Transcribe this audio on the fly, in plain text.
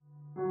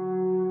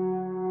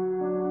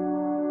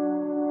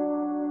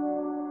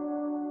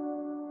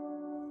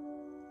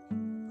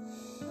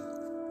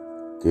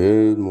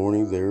Good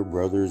morning there,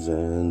 brothers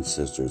and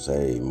sisters.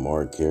 Hey,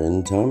 Mark here,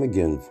 and time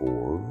again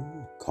for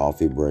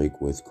Coffee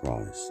Break with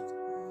Christ.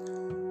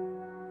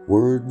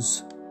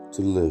 Words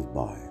to live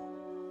by.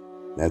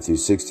 Matthew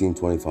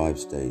 16:25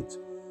 states,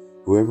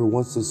 "Whoever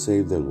wants to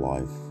save their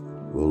life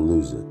will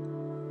lose it,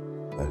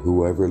 but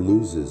whoever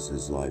loses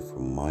his life for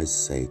my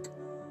sake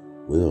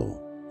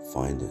will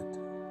find it."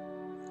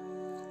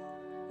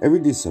 Every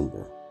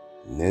December,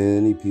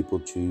 many people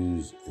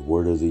choose a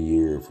word of the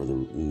year for the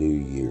new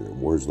year.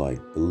 Words like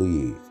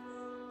believe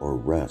or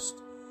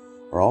rest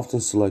are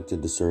often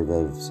selected to serve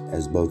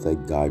as both a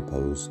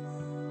guidepost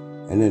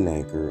and an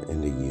anchor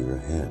in the year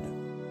ahead.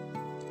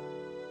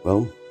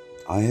 Well,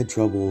 I had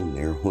trouble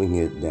narrowing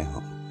it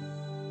down.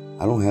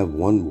 I don't have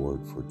one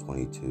word for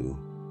 22.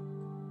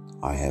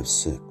 I have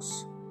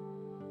 6.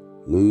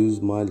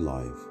 Lose my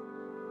life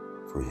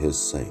for his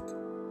sake.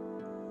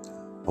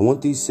 I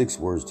want these 6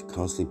 words to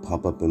constantly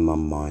pop up in my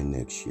mind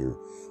next year.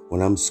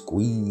 When I'm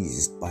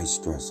squeezed by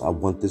stress, I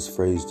want this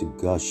phrase to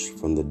gush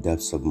from the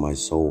depths of my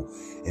soul.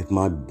 If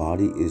my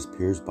body is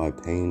pierced by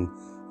pain,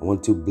 I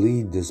want to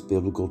bleed this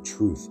biblical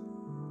truth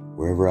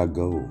wherever I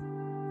go.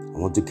 I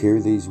want to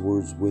carry these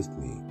words with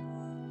me,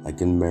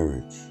 like in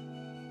marriage,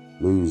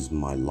 lose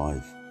my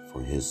life for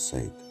his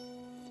sake.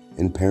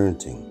 In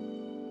parenting,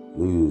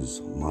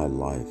 lose my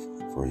life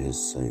for his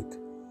sake.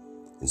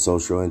 In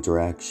social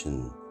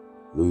interaction,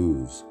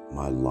 lose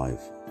my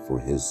life for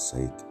his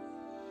sake.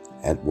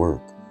 At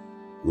work,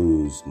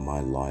 lose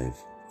my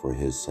life for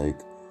his sake.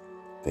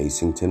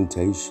 Facing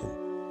temptation,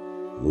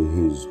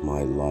 lose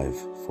my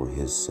life for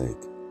his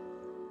sake.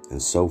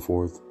 And so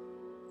forth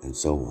and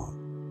so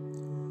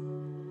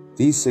on.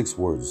 These 6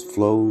 words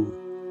flow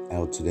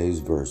out today's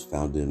verse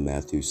found in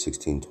Matthew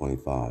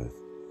 16:25.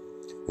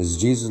 As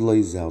Jesus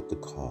lays out the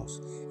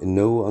cost in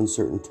no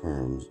uncertain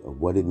terms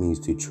of what it means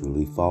to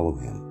truly follow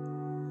him.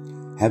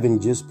 Having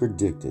just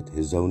predicted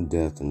his own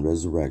death and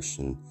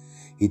resurrection,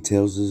 he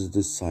tells his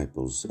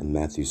disciples in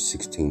Matthew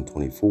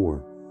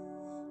 16:24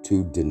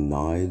 to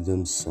deny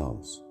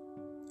themselves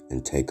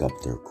and take up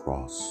their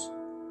cross.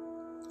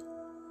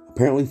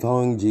 Apparently,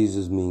 following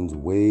Jesus means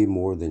way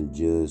more than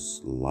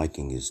just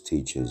liking his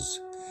teachings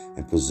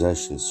and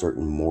possessing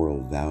certain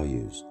moral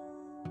values.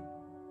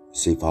 You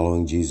see,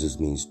 following Jesus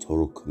means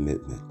total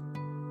commitment,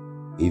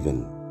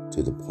 even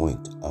to the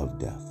point of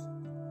death.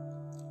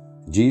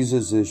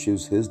 Jesus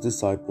issues his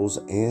disciples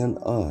and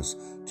us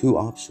 2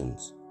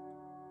 options: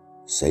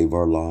 save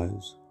our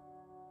lives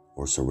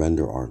or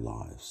surrender our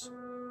lives.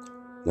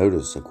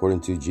 Notice, according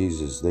to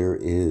Jesus, there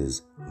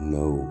is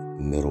no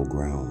middle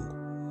ground.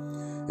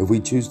 If we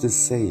choose to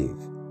save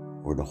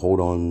or to hold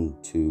on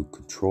to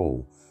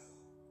control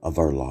of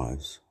our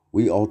lives,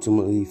 we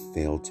ultimately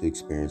fail to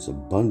experience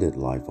abundant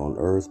life on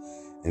earth,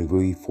 and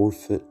we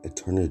forfeit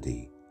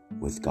eternity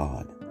with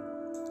God.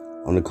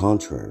 On the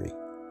contrary,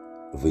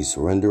 if we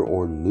surrender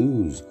or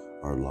lose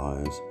our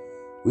lives,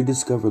 we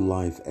discover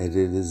life as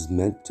it is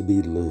meant to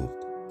be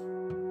lived,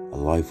 a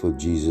life with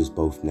Jesus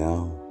both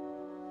now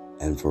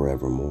and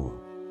forevermore.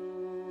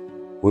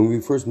 When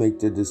we first make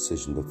the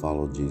decision to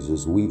follow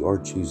Jesus, we are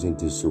choosing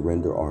to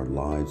surrender our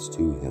lives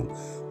to him.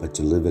 But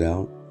to live it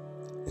out,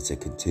 it's a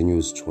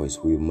continuous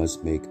choice we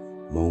must make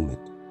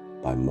moment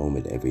by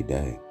moment every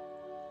day.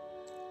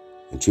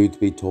 And truth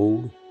be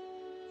told,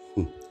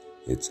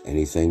 it's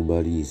anything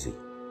but easy.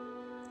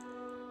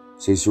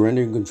 See,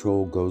 surrendering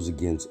control goes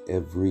against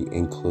every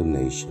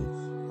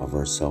inclination of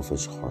our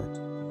selfish heart.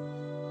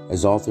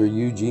 As author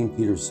Eugene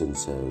Peterson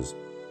says,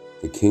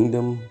 the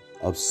kingdom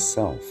of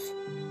self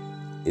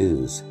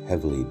is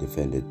heavily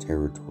defended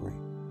territory.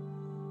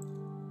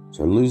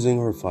 So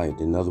losing our fight,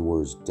 in other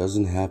words,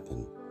 doesn't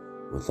happen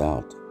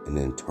without an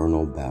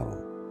internal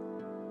battle.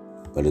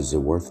 But is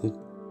it worth it?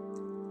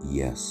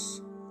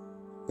 Yes.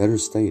 Better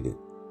stated,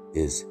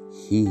 is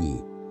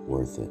he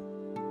worth it?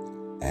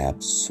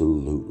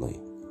 Absolutely.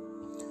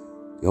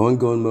 The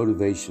ongoing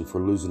motivation for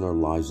losing our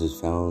lives is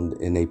found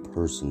in a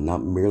person,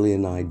 not merely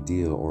an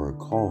idea or a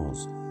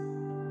cause,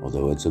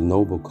 although it's a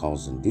noble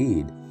cause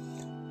indeed.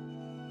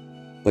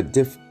 But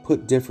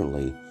put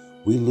differently,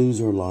 we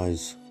lose our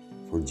lives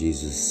for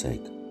Jesus'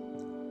 sake.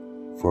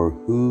 For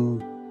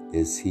who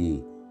is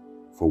he?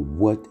 For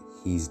what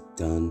he's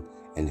done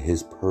and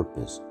his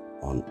purpose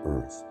on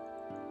earth.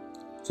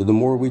 So the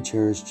more we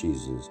cherish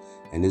Jesus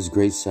and his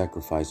great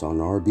sacrifice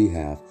on our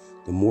behalf,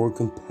 the more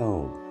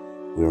compelled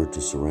we are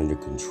to surrender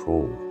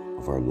control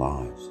of our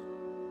lives.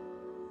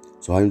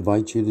 So I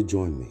invite you to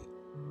join me.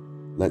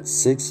 Let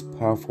 6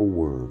 powerful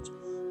words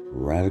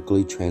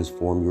radically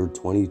transform your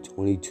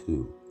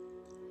 2022.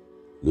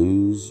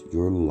 Lose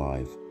your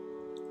life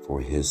for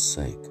his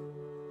sake.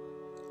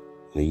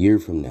 And a year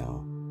from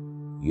now,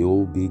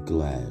 you'll be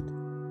glad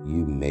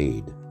you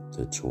made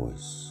the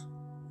choice.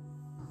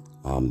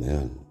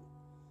 Amen.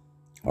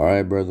 All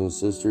right, brothers and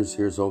sisters,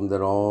 here's hoping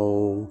that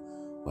all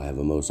will have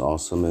a most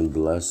awesome and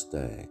blessed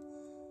day.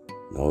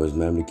 And always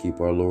remember to keep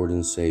our Lord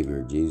and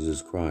Savior,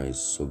 Jesus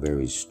Christ, so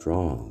very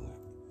strong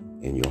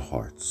in your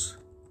hearts.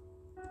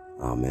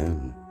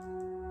 Amen.